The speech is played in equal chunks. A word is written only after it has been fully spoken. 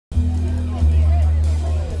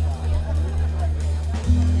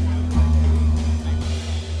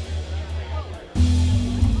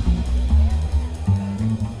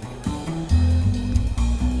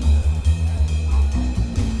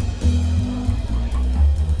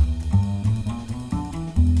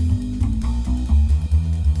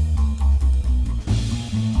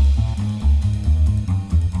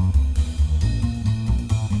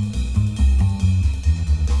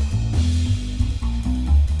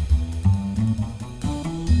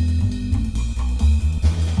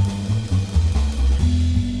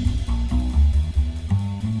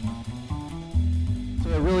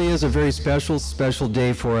is a very special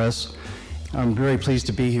day for us. I'm very pleased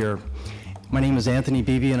to be here. My name is Anthony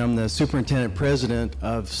Beebe, and I'm the Superintendent President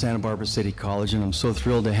of Santa Barbara City College, and I'm so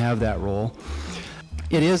thrilled to have that role.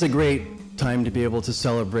 It is a great time to be able to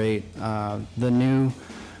celebrate the new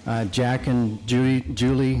Jack and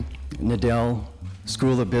Julie Nadel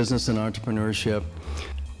School of Business and Entrepreneurship.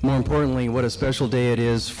 More importantly, what a special day it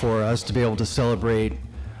is for us to be able to celebrate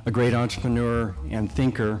a great entrepreneur and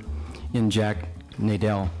thinker in Jack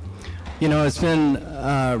Nadel. You know, it's been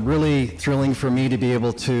really thrilling for me to be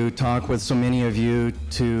able to talk with so many of you,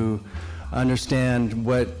 to understand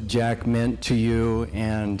what Jack meant to you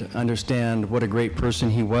and understand what a great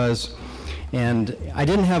person he was. And I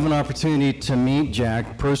didn't have an opportunity to meet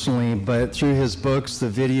Jack personally, but through his books, the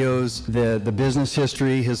videos, the business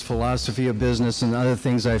history, his philosophy of business, and other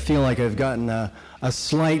things, I feel like I've gotten a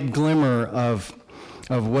slight glimmer of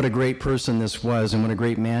what a great person this was and what a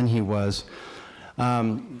great man he was.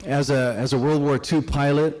 As a World War II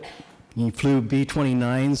pilot, he flew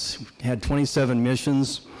B-29s, had 27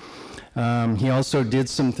 missions. He also did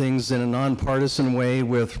some things in a nonpartisan way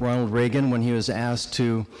with Ronald Reagan when he was asked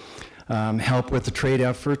to help with the trade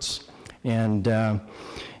efforts. And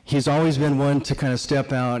he's always been one to kind of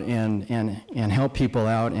step out and help people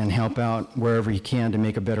out and help out wherever he can to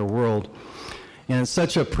make a better world. And it's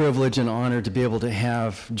such a privilege and honor to be able to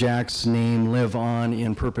have Jack's name live on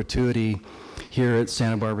in perpetuity here at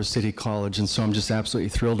Santa Barbara City College, and so I'm just absolutely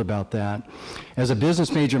thrilled about that. As a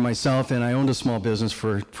business major myself, and I owned a small business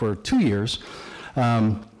for 2 years,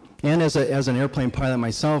 and as an airplane pilot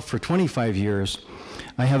myself for 25 years,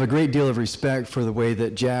 I have a great deal of respect for the way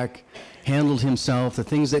that Jack handled himself, the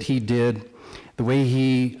things that he did, the way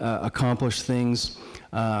he accomplished things.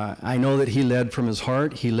 I know that he led from his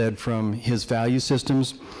heart, he led from his value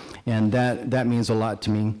systems, and that means a lot to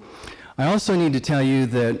me. I also need to tell you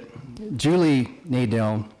that Julie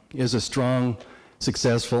Nadel is a strong,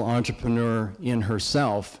 successful entrepreneur in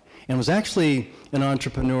herself, and was actually an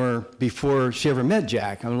entrepreneur before she ever met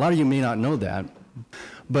Jack. I mean, a lot of you may not know that,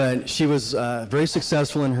 but she was very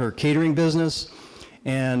successful in her catering business.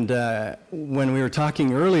 And when we were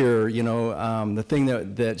talking earlier, you know, the thing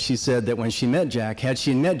that she said that when she met Jack, had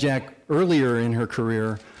she met Jack earlier in her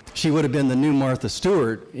career, she would have been the new Martha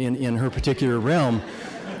Stewart in her particular realm,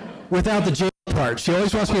 without the jail part. She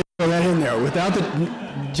always wants me to throw that in there. Without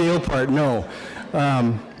the jail part, no.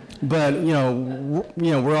 But you know,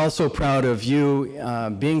 we're also proud of you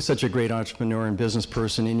being such a great entrepreneur and business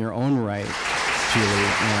person in your own right, Julie,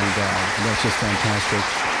 and that's just fantastic.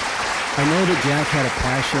 I know that Jack had a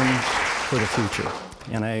passion for the future,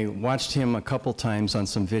 and I watched him a couple times on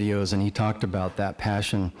some videos, and he talked about that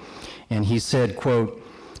passion, and he said, quote,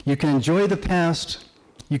 "You can enjoy the past,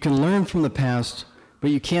 you can learn from the past,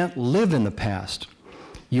 but you can't live in the past.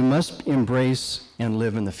 You must embrace and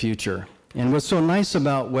live in the future." And what's so nice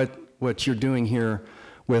about what you're doing here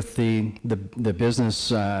with the business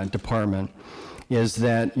department is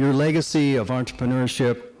that your legacy of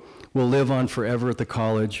entrepreneurship will live on forever at the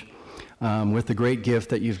college with the great gift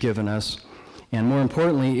that you've given us. And more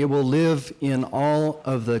importantly, it will live in all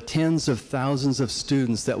of the tens of thousands of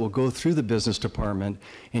students that will go through the business department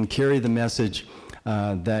and carry the message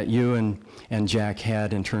that you and Jack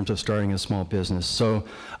had in terms of starting a small business. So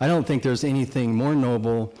I don't think there's anything more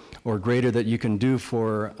noble or greater that you can do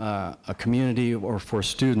for a community or for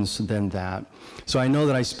students than that. So I know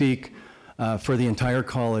that I speak for the entire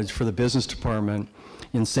college, for the business department,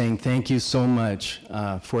 in saying thank you so much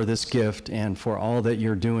for this gift and for all that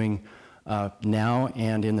you're doing now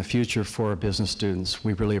and in the future for our business students.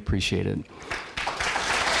 We really appreciate it.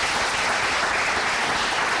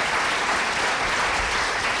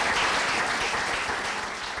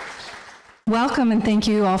 Welcome, and thank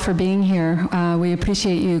you all for being here. We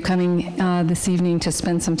appreciate you coming this evening to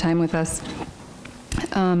spend some time with us.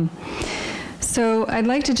 So I'd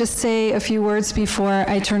like to just say a few words before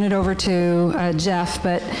I turn it over to Jeff,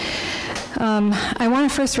 but I want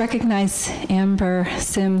to first recognize Amber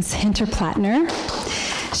Sims Hinterplattner.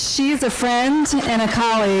 She's a friend and a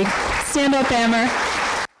colleague. Stand up, Amber.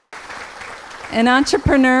 An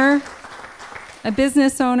entrepreneur, a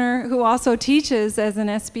business owner who also teaches as an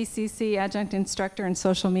SBCC adjunct instructor in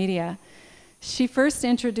social media. She first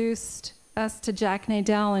introduced us to Jack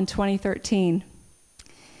Nadel in 2013,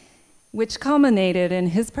 which culminated in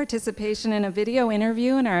his participation in a video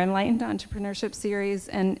interview in our Enlightened Entrepreneurship series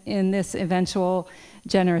and in this eventual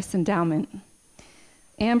generous endowment.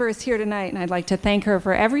 Amber is here tonight, and I'd like to thank her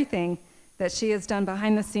for everything that she has done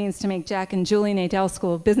behind the scenes to make Jack and Julie Nadel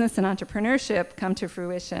School of Business and Entrepreneurship come to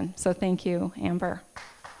fruition. So thank you, Amber.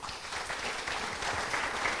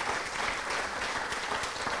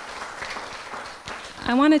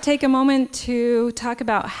 I want to take a moment to talk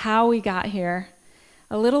about how we got here.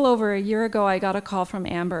 A little over a year ago, I got a call from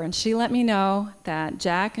Amber, and she let me know that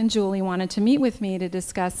Jack and Julie wanted to meet with me to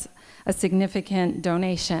discuss a significant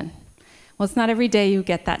donation. Well, it's not every day you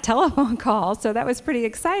get that telephone call, so that was pretty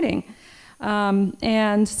exciting.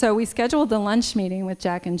 And so we scheduled the lunch meeting with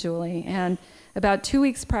Jack and Julie, and about 2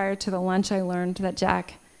 weeks prior to the lunch, I learned that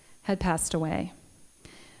Jack had passed away.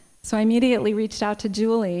 So I immediately reached out to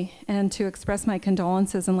Julie and to express my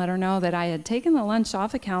condolences and let her know that I had taken the lunch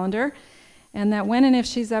off the calendar and that when and if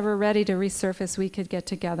she's ever ready to resurface, we could get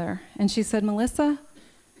together. And she said, Melissa,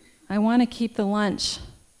 I want to keep the lunch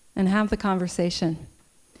and have the conversation.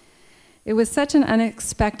 It was such an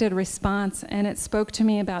unexpected response, and it spoke to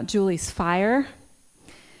me about Julie's fire,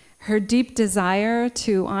 her deep desire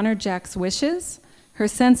to honor Jack's wishes, her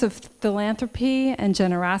sense of philanthropy and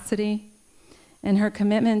generosity, and her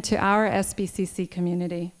commitment to our SBCC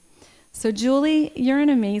community. So Julie, you're an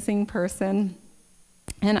amazing person,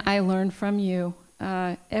 and I learn from you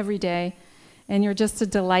every day, and you're just a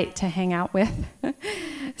delight to hang out with.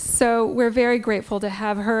 So we're very grateful to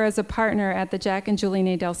have her as a partner at the Jack and Julie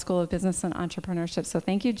Nadel School of Business and Entrepreneurship. So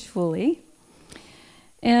thank you, Julie.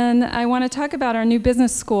 And I want to talk about our new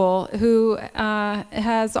business school, who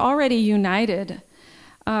has already united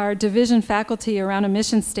our division faculty around a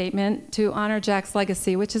mission statement to honor Jack's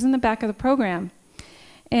legacy, which is in the back of the program.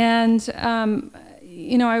 And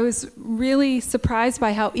you know, I was really surprised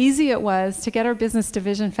by how easy it was to get our business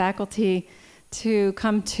division faculty to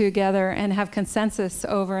come together and have consensus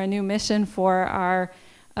over a new mission for our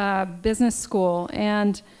business school.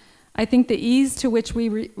 And I think the ease to which we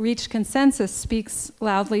reached consensus speaks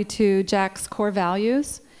loudly to Jack's core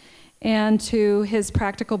values and to his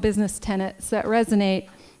practical business tenets that resonate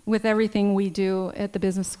with everything we do at the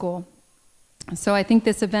business school. So I think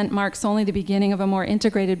this event marks only the beginning of a more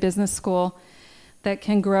integrated business school that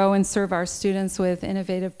can grow and serve our students with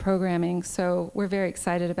innovative programming. So we're very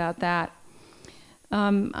excited about that.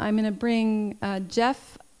 I'm going to bring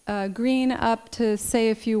Jeff Green up to say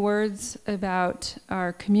a few words about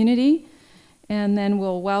our community, and then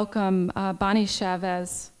we'll welcome Bonnie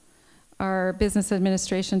Chavez, our Business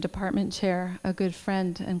Administration Department Chair, a good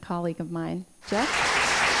friend and colleague of mine. Jeff?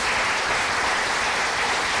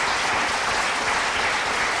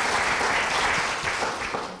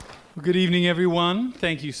 Well, good evening, everyone.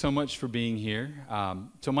 Thank you so much for being here.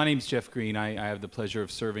 So my name's Jeff Green. I have the pleasure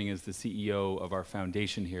of serving as the CEO of our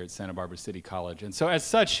foundation here at Santa Barbara City College. And so as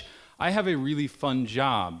such, I have a really fun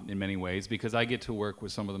job in many ways because I get to work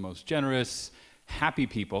with some of the most generous, happy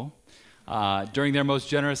people during their most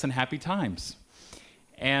generous and happy times.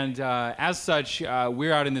 And as such,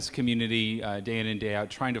 we're out in this community day in and day out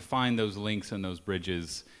trying to find those links and those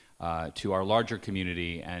bridges to our larger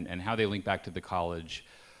community and how they link back to the college.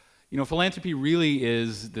 You know, philanthropy really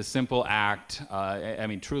is the simple act, I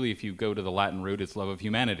mean, truly, if you go to the Latin root, it's love of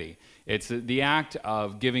humanity. It's the act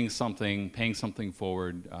of giving something, paying something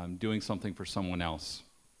forward, doing something for someone else.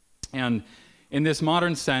 And in this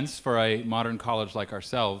modern sense, for a modern college like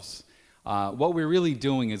ourselves, what we're really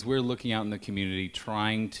doing is we're looking out in the community,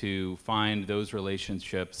 trying to find those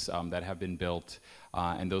relationships that have been built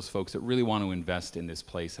and those folks that really want to invest in this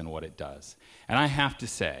place and what it does. And I have to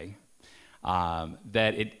say,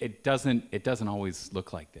 that it doesn't always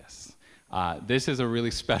look like this. This is a really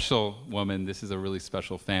special woman. This is a really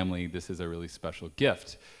special family. This is a really special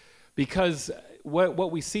gift. Because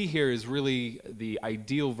what we see here is really the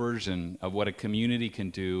ideal version of what a community can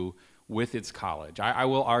do with its college. I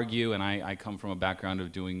will argue, and I come from a background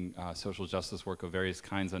of doing social justice work of various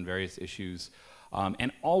kinds on various issues,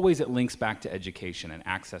 and always it links back to education and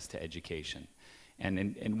access to education. And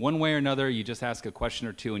in one way or another, you just ask a question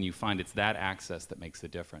or two and you find it's that access that makes the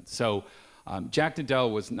difference. So Jack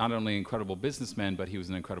Nadel was not only an incredible businessman, but he was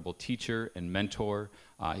an incredible teacher and mentor,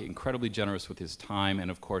 incredibly generous with his time,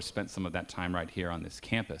 and of course spent some of that time right here on this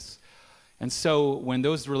campus. And so when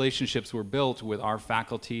those relationships were built with our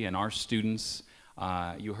faculty and our students,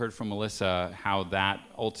 you heard from Melissa how that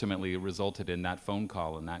ultimately resulted in that phone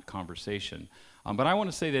call and that conversation. But I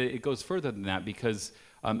want to say that it goes further than that because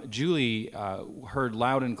Julie heard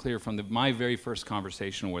loud and clear from my very first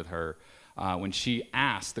conversation with her when she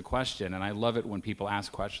asked the question, and I love it when people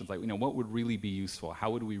ask questions like, you know, what would really be useful?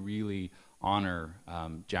 How would we really honor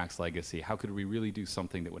Jack's legacy? How could we really do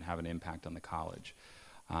something that would have an impact on the college?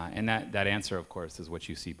 And that answer, of course, is what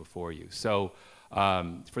you see before you. So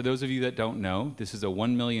for those of you that don't know, this is a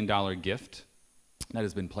 $1 million gift that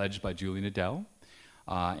has been pledged by Julie Nadel.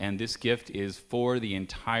 And this gift is for the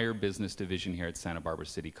entire business division here at Santa Barbara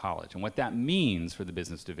City College. And what that means for the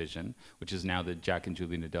business division, which is now the Jack and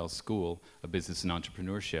Julie Nadel School of Business and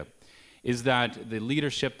Entrepreneurship, is that the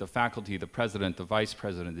leadership, the faculty, the president, the vice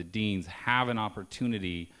president, the deans have an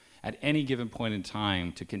opportunity at any given point in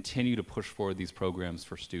time to continue to push forward these programs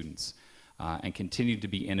for students and continue to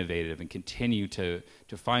be innovative and continue to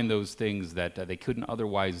find those things that they couldn't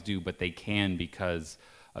otherwise do, but they can because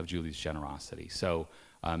of Julie's generosity. So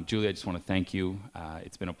Julie, I just want to thank you.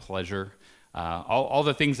 It's been a pleasure. All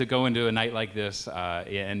the things that go into a night like this,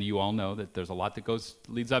 and you all know that there's a lot that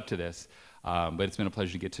leads up to this, but it's been a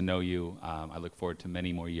pleasure to get to know you. I look forward to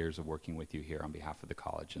many more years of working with you here on behalf of the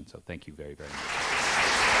college, and so thank you very, very much.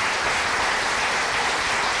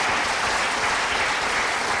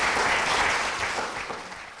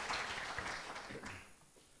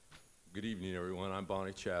 Good evening, everyone. I'm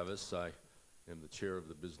Bonnie Chavez. I am the chair of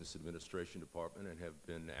the Business Administration Department and have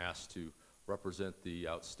been asked to represent the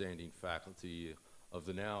outstanding faculty of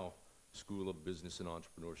the now School of Business and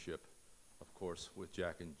Entrepreneurship, of course, with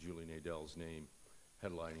Jack and Julie Nadel's name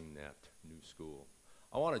headlining that new school.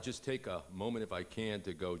 I want to just take a moment, if I can,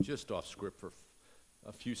 to go just off script for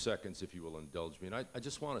a few seconds, if you will indulge me. And I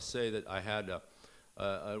just want to say that I had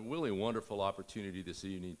a really wonderful opportunity this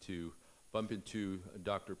evening to bump into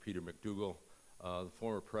Dr. Peter McDougall, the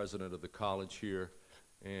former president of the college here,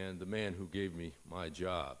 and the man who gave me my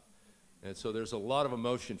job. And so there's a lot of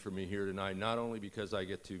emotion for me here tonight, not only because I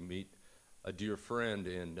get to meet a dear friend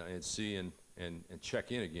and see and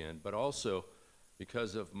check in again, but also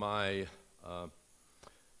because of my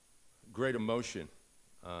great emotion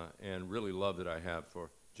and really love that I have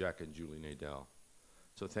for Jack and Julie Nadel.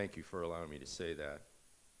 So thank you for allowing me to say that.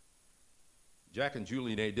 Jack and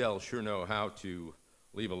Julie Nadel sure know how to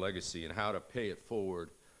leave a legacy and how to pay it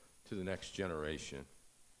forward to the next generation.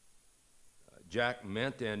 Jack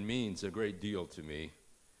meant and means a great deal to me,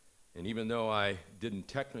 and even though I didn't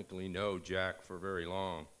technically know Jack for very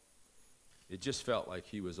long, it just felt like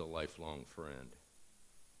he was a lifelong friend.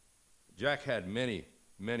 Jack had many,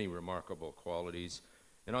 many remarkable qualities,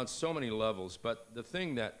 and on so many levels, but the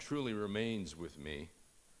thing that truly remains with me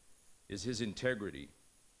is his integrity,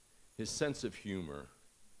 his sense of humor,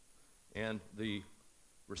 and the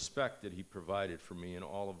respect that he provided for me in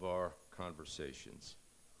all of our conversations.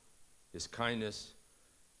 His kindness,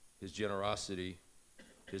 his generosity,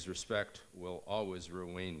 his respect will always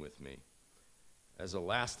remain with me as a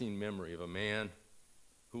lasting memory of a man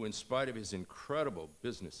who, in spite of his incredible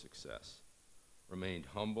business success, remained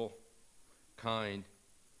humble, kind,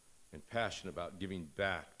 and passionate about giving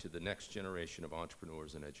back to the next generation of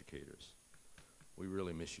entrepreneurs and educators. We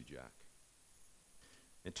really miss you, Jack.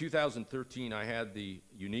 In 2013, I had the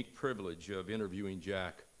unique privilege of interviewing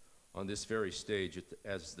Jack on this very stage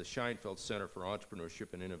as the Scheinfeld Center for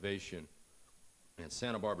Entrepreneurship and Innovation and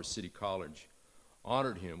Santa Barbara City College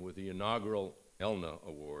honored him with the inaugural ELNA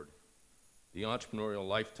Award, the Entrepreneurial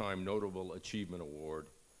Lifetime Notable Achievement Award,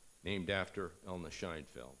 named after Elna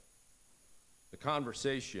Scheinfeld. The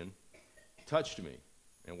conversation touched me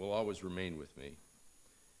and will always remain with me,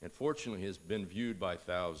 and fortunately has been viewed by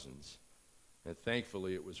thousands, and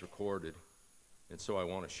thankfully it was recorded, and so I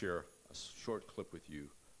want to share a short clip with you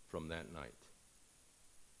from that night.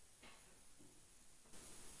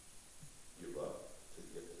 Give up to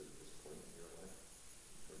get to this point in your life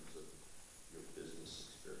in terms of your business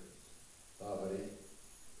experience? Poverty.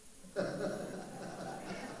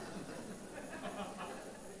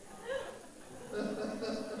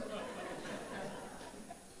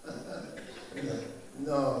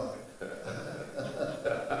 No.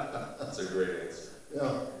 That's a great answer.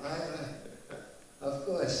 No, of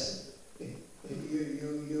course,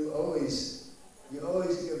 you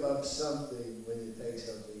always give up something when you take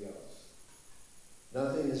something else.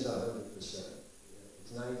 Nothing is 100%.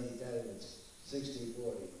 It's 90-10, it's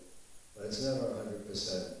 60-40, but it's never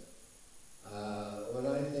 100%. When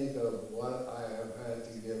I think of what I have had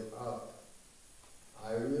to give up,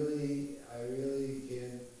 I really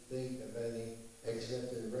can't think of any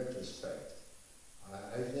except in retrospect.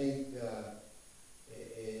 I think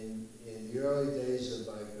in the early days of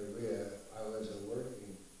my career, I was a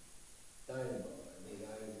working dynamo. I mean,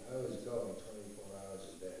 I was going 24 hours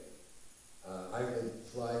a day. I could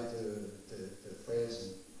fly to France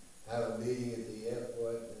and have a meeting at the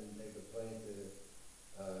airport and take a plane to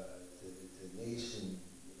Nice and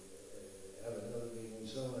have another meeting and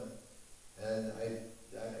so on. And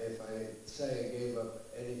if I say I gave up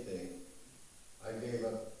anything, I gave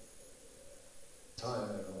up time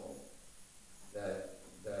at home that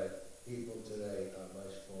people today are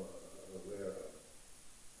much more aware of.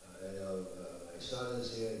 I know my son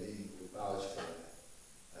is here, he will vouch for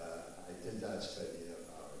that. I did not spend enough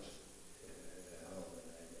hours at home,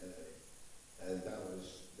 and that was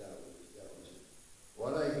it.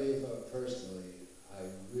 What I gave up personally, I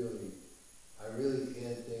really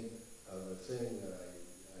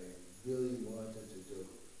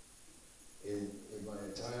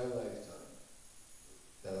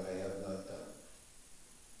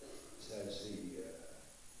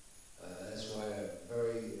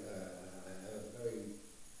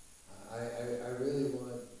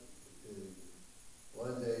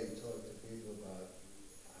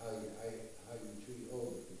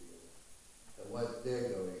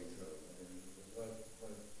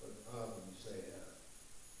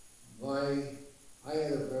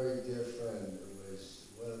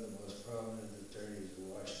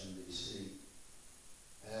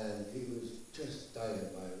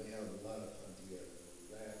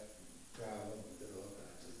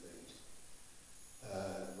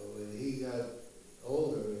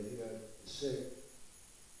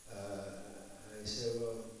I said,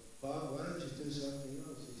 well, Bob, why don't you do something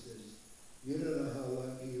else? He says, you don't know how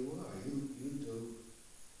lucky you are. You do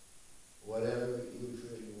whatever you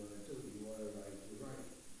feel you want to do. You want to write, you write.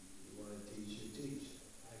 You want to teach, you teach.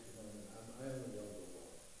 I only know the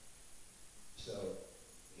wall. So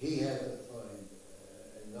he had to find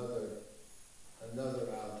another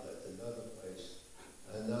outlet, another place,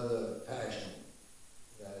 another passion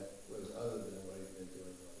that was other than what he'd been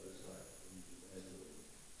doing all his life. And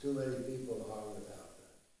too many people are without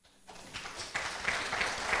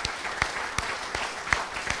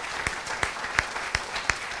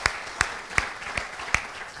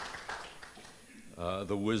that.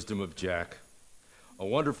 The wisdom of Jack. A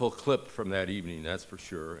wonderful clip from that evening, that's for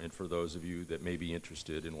sure. And for those of you that may be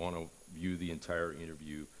interested and want to view the entire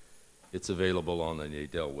interview, it's available on the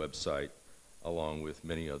Nadel website, along with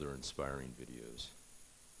many other inspiring videos.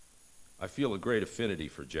 I feel a great affinity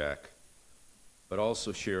for Jack, but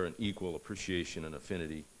also share an equal appreciation and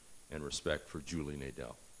affinity and respect for Julie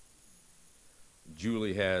Nadel.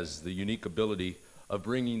 Julie has the unique ability of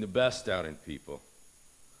bringing the best out in people.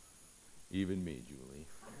 Even me, Julie.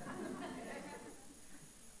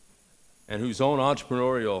 And whose own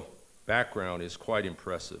entrepreneurial background is quite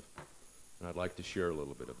impressive. And I'd like to share a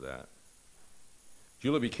little bit of that.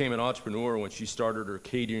 Julie became an entrepreneur when she started her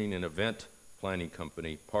catering and event planning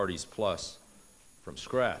company, Parties Plus, from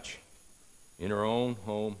scratch, in her own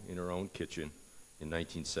home, in her own kitchen, in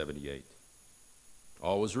 1978.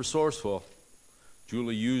 Always resourceful,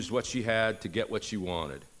 Julie used what she had to get what she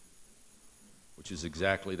wanted, which is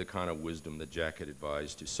exactly the kind of wisdom that Jack had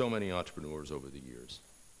advised to so many entrepreneurs over the years.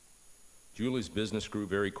 Julie's business grew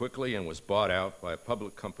very quickly and was bought out by a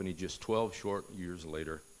public company just 12 short years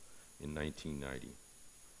later in 1990,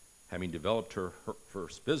 having developed her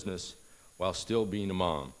first business while still being a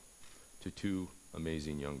mom to two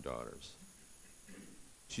amazing young daughters.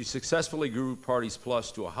 She successfully grew Parties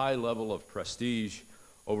Plus to a high level of prestige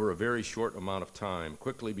over a very short amount of time,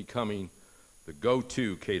 quickly becoming the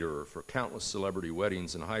go-to caterer for countless celebrity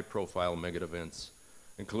weddings and high-profile mega events,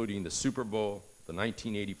 including the Super Bowl, the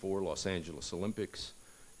 1984 Los Angeles Olympics,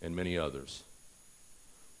 and many others.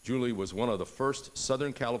 Julie was one of the first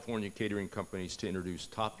Southern California catering companies to introduce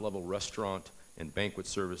top-level restaurant and banquet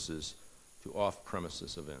services to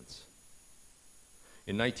off-premises events.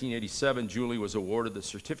 In 1987, Julie was awarded the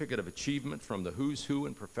Certificate of Achievement from the Who's Who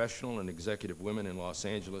in Professional and Executive Women in Los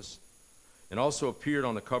Angeles, and also appeared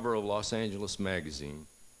on the cover of Los Angeles Magazine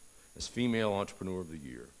as Female Entrepreneur of the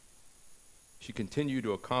Year. She continued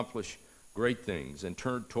to accomplish great things and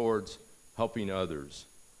turned towards helping others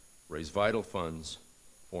raise vital funds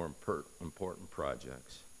for important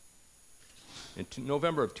projects. In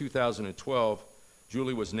November of 2012,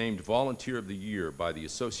 Julie was named Volunteer of the Year by the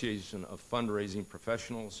Association of Fundraising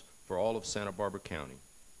Professionals for all of Santa Barbara County.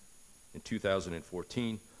 In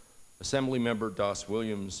 2014, Assemblymember Doss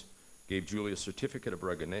Williams gave Julie a certificate of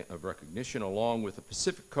recognition along with the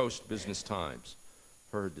Pacific Coast Business Times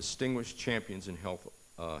for her Distinguished Champions in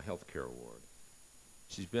Healthcare Award.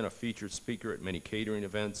 She's been a featured speaker at many catering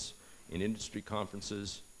events, in industry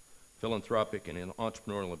conferences, philanthropic and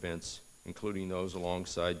entrepreneurial events, including those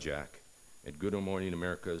alongside Jack at Good Morning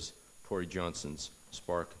America's Tori Johnson's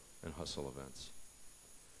Spark and Hustle events.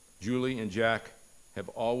 Julie and Jack have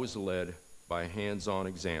always led by a hands-on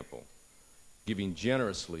example, giving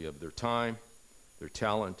generously of their time, their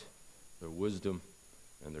talent, their wisdom,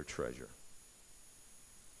 and their treasure.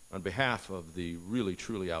 On behalf of the really,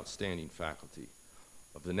 truly outstanding faculty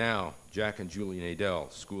of the now Jack and Julie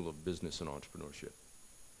Nadel School of Business and Entrepreneurship,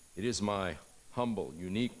 it is my humble,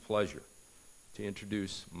 unique pleasure to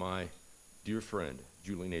introduce my dear friend,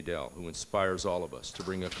 Julie Nadel, who inspires all of us to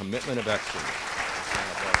bring a commitment of excellence to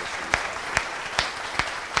Santa Barbara City College.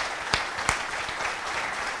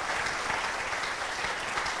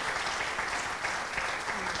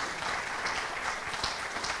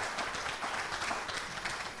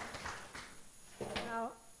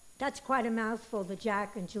 Well, that's quite a mouthful, the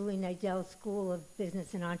Jack and Julie Nadel School of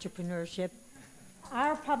Business and Entrepreneurship.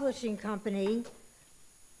 Our publishing company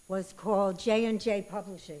was called J&J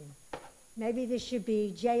Publishing. Maybe this should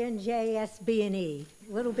be J&J SB&E,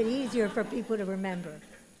 a little bit easier for people to remember.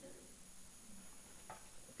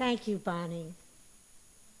 Thank you, Bonnie.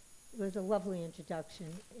 It was a lovely introduction.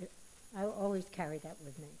 I'll always carry that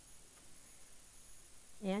with me.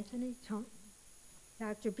 Anthony,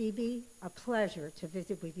 Dr. Beebe, a pleasure to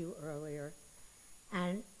visit with you earlier.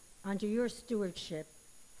 And under your stewardship,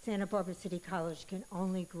 Santa Barbara City College can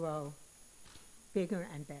only grow bigger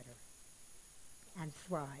and better and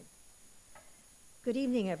thrive. Good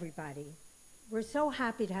evening, everybody. We're so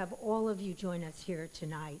happy to have all of you join us here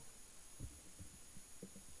tonight.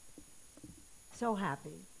 so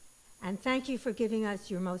happy. And thank you for giving us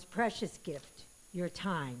your most precious gift, your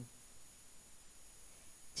time.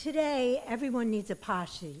 Today, everyone needs a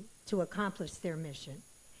posse to accomplish their mission.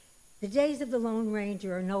 The days of the Lone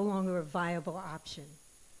Ranger are no longer a viable option.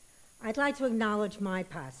 I'd like to acknowledge my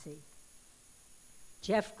posse.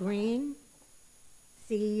 Jeff Green,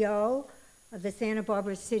 CEO of the Santa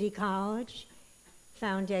Barbara City College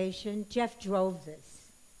Foundation. Jeff drove this,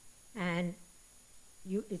 and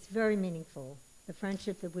it's very meaningful, the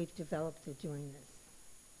friendship that we've developed through doing this.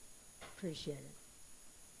 Appreciate it.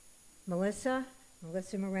 Melissa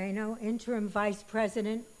Moreno, Interim Vice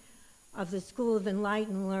President of the School of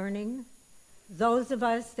Enlightened Learning. Those of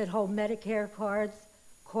us that hold Medicare cards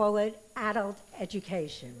call it adult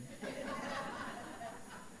education.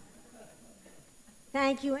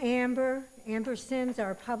 Thank you, Amber Sims,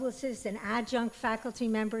 our publicist and adjunct faculty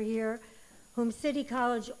member here, whom City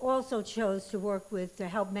College also chose to work with to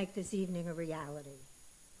help make this evening a reality.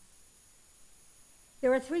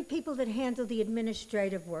 There are 3 people that handle the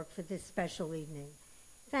administrative work for this special evening.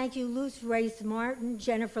 Thank you, Luz Race Martin,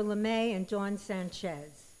 Jennifer LeMay, and Dawn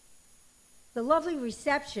Sanchez. The lovely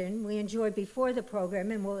reception we enjoyed before the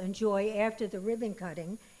program and will enjoy after the ribbon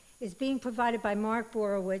cutting is being provided by Mark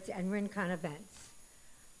Borowitz and Rincon Events.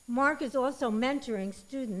 Mark is also mentoring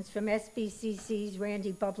students from SBCC's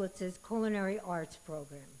Randy Bublitz's Culinary Arts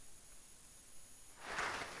program.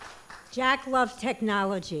 Jack loves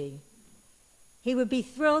technology. He would be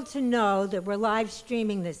thrilled to know that we're live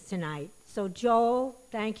streaming this tonight. So Joel,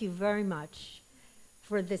 thank you very much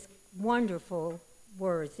for this wonderful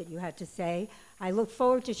words that you had to say. I look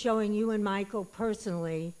forward to showing you and Michael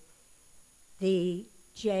personally the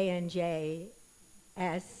J&J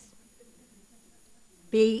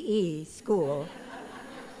SBE school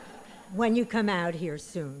when you come out here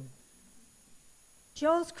soon.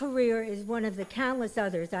 Joel's career is one of the countless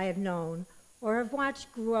others I have known or have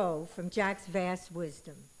watched grow from Jack's vast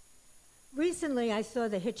wisdom. Recently, I saw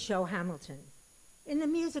the hit show Hamilton. In the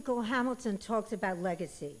musical, Hamilton talks about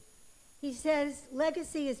legacy. He says,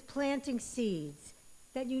 legacy is planting seeds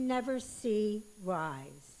that you never see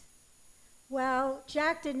rise. Well,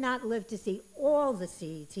 Jack did not live to see all the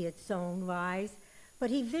seeds he had sown rise,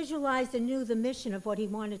 but he visualized anew the mission of what he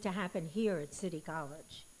wanted to happen here at City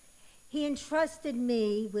College. He entrusted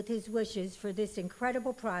me with his wishes for this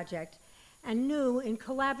incredible project and knew in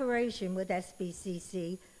collaboration with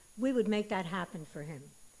SBCC, we would make that happen for him.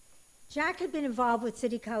 Jack had been involved with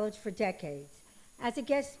City College for decades, as a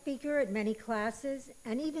guest speaker at many classes,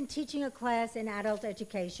 and even teaching a class in adult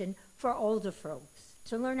education for older folks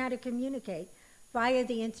to learn how to communicate via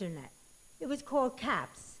the internet. It was called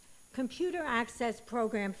CAPS, Computer Access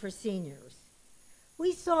Program for Seniors.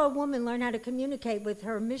 We saw a woman learn how to communicate with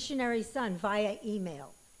her missionary son via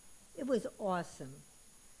email. It was awesome.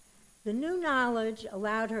 The new knowledge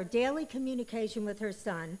allowed her daily communication with her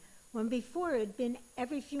son when before it had been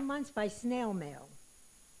every few months by snail mail.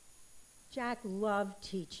 Jack loved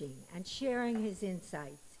teaching and sharing his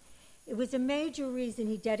insights. It was a major reason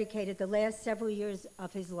he dedicated the last several years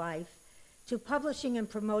of his life to publishing and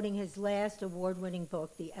promoting his last award-winning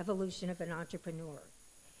book, The Evolution of an Entrepreneur.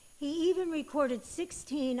 He even recorded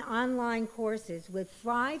 16 online courses with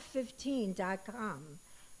 515.com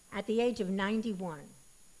at the age of 91.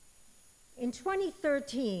 In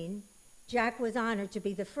 2013, Jack was honored to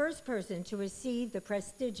be the first person to receive the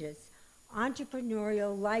prestigious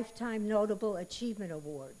Entrepreneurial Lifetime Notable Achievement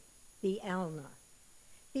Award, the ELNA.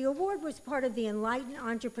 The award was part of the Enlightened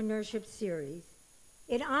Entrepreneurship Series.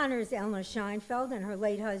 It honors Elna Scheinfeld and her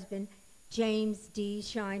late husband, James D.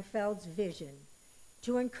 Scheinfeld's vision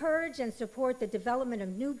to encourage and support the development of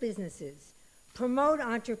new businesses, promote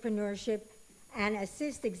entrepreneurship, and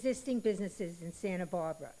assist existing businesses in Santa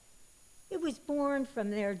Barbara. It was born from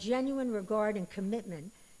their genuine regard and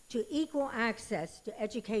commitment to equal access to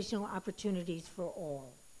educational opportunities for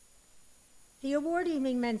all. The award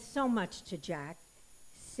evening meant so much to Jack,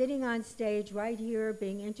 sitting on stage right here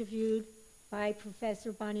being interviewed by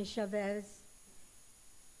Professor Bonnie Chavez.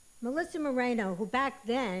 Melissa Moreno, who back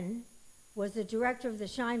then was the director of the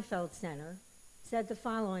Scheinfeld Center, said the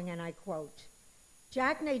following, and I quote,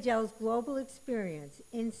 Jack Nadel's global experience,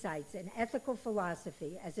 insights, and ethical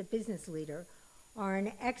philosophy as a business leader are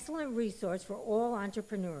an excellent resource for all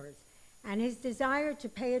entrepreneurs, and his desire to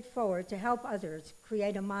pay it forward to help others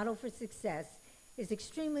create a model for success is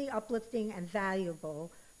extremely uplifting and valuable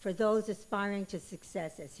for those aspiring to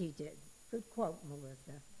success as he did. Good quote,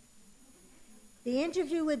 Melissa. The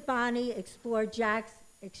interview with Bonnie explored Jack's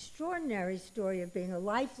extraordinary story of being a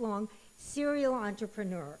lifelong serial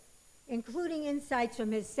entrepreneur, including insights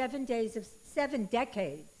from his 7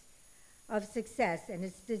 decades of success and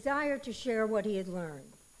his desire to share what he had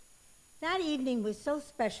learned. That evening was so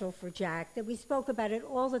special for Jack that we spoke about it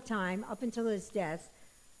all the time up until his death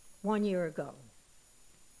 1 year ago.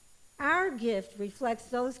 Our gift reflects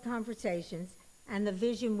those conversations and the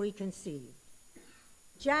vision we conceived.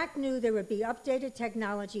 Jack knew there would be updated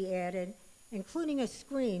technology added, including a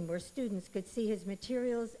screen where students could see his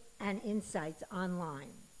materials and insights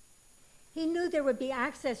online. He knew there would be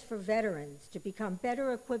access for veterans to become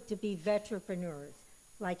better equipped to be veterpreneurs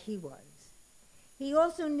like he was. He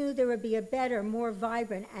also knew there would be a better, more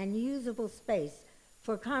vibrant, and usable space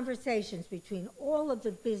for conversations between all of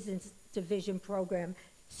the business division program,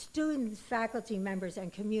 students, faculty members,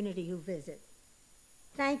 and community who visit.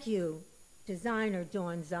 Thank you, designer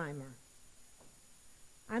Dawn Zeimer.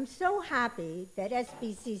 I'm so happy that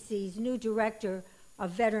SBCC's new director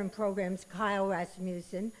of veteran programs, Kyle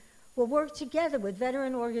Rasmussen, will work together with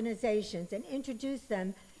veteran organizations and introduce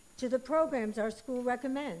them to the programs our school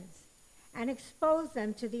recommends and expose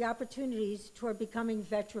them to the opportunities toward becoming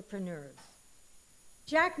veterpreneurs.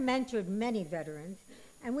 Jack mentored many veterans,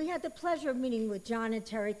 and we had the pleasure of meeting with John and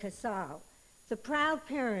Terry Casal, the proud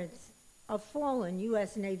parents of fallen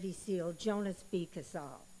U.S. Navy SEAL Jonas B.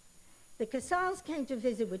 Casal. The Casals came to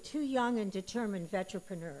visit with 2 young and determined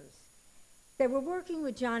veterpreneurs. They were working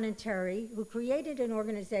with John and Terry, who created an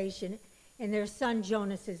organization in their son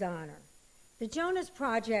Jonas's honor. The Jonas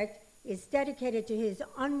Project is dedicated to his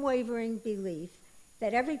unwavering belief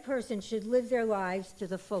that every person should live their lives to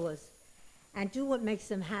the fullest and do what makes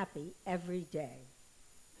them happy every day.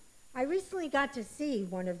 I recently got to see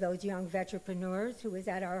one of those young veterpreneurs who was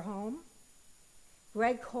at our home,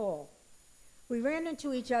 Greg Cole. We ran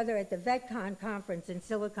into each other at the VetCon conference in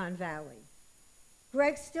Silicon Valley.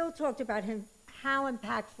 Greg still talked about how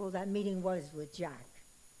impactful that meeting was with Jack.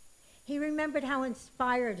 He remembered how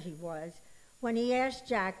inspired he was when he asked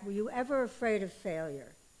Jack, "Were you ever afraid of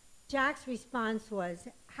failure?" Jack's response was,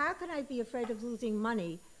 "How could I be afraid of losing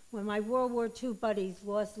money when my World War II buddies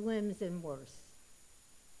lost limbs and worse?"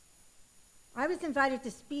 I was invited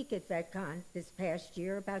to speak at VetCon this past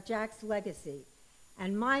year about Jack's legacy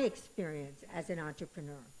and my experience as an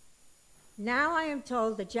entrepreneur. Now I am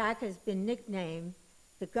told that Jack has been nicknamed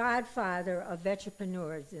the godfather of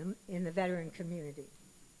veterpreneurs in the veteran community.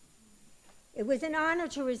 It was an honor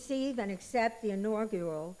to receive and accept the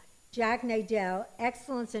inaugural Jack Nadel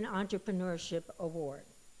Excellence in Entrepreneurship Award.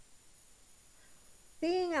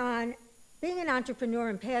 Being an entrepreneur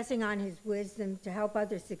and passing on his wisdom to help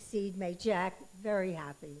others succeed made Jack very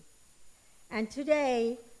happy. And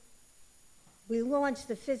today, we launched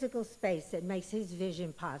the physical space that makes his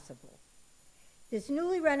vision possible. This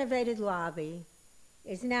newly renovated lobby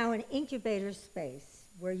is now an incubator space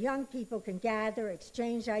where young people can gather,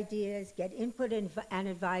 exchange ideas, get input and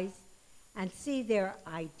advice, and see their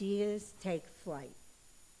ideas take flight.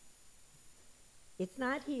 It's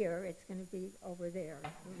not here, it's going to be over there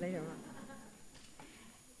later on.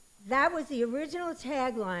 That was the original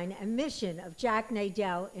tagline and mission of Jack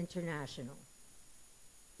Nadel International,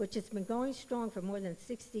 which has been going strong for more than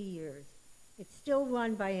 60 years. It's still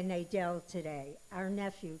run by a Nadel today, our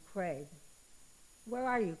nephew, Craig. Where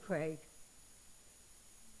are you, Craig?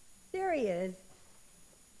 There he is.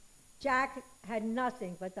 Jack had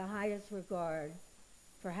nothing but the highest regard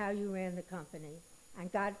for how you ran the company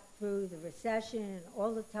and got through the recession and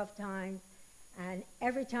all the tough times. And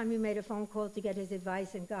every time you made a phone call to get his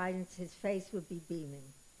advice and guidance, his face would be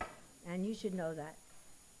beaming. And you should know that.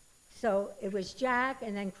 So it was Jack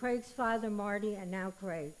and then Craig's father, Marty, and now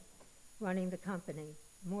Craig running the company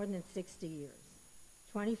more than 60 years,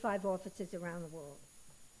 25 offices around the world.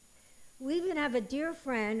 We even have a dear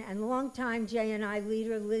friend and longtime J&I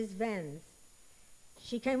leader, Liz Venz.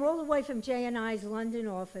 She came all the way from J&I's London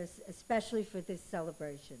office, especially for this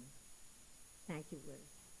celebration. Thank you, Liz.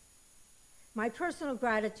 My personal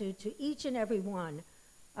gratitude to each and every one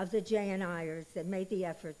of the J&Iers that made the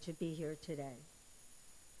effort to be here today.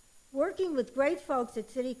 Working with great folks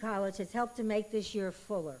at City College has helped to make this year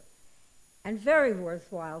fuller and very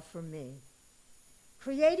worthwhile for me.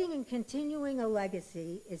 Creating and continuing a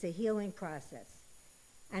legacy is a healing process,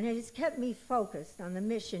 and it has kept me focused on the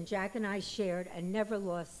mission Jack and I shared and never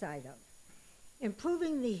lost sight of,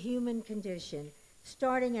 improving the human condition,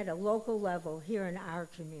 starting at a local level here in our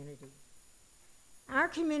community. Our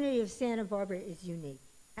community of Santa Barbara is unique,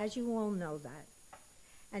 as you all know that,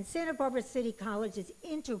 and Santa Barbara City College is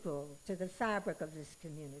integral to the fabric of this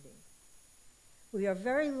community. We are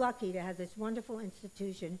very lucky to have this wonderful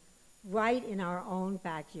institution right in our own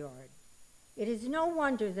backyard. It is no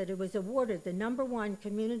wonder that it was awarded the #1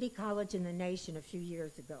 community college in the nation a few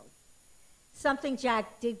years ago, something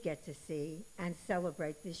Jack did get to see and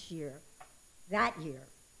celebrate this year that year.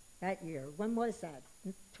 When was that?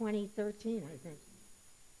 2013, I think.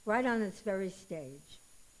 Right on this very stage.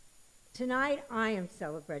 Tonight, I am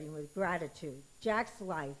celebrating with gratitude. Jack's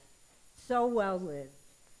life, so well lived.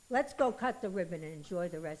 Let's go cut the ribbon and enjoy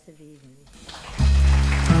the rest of the evening.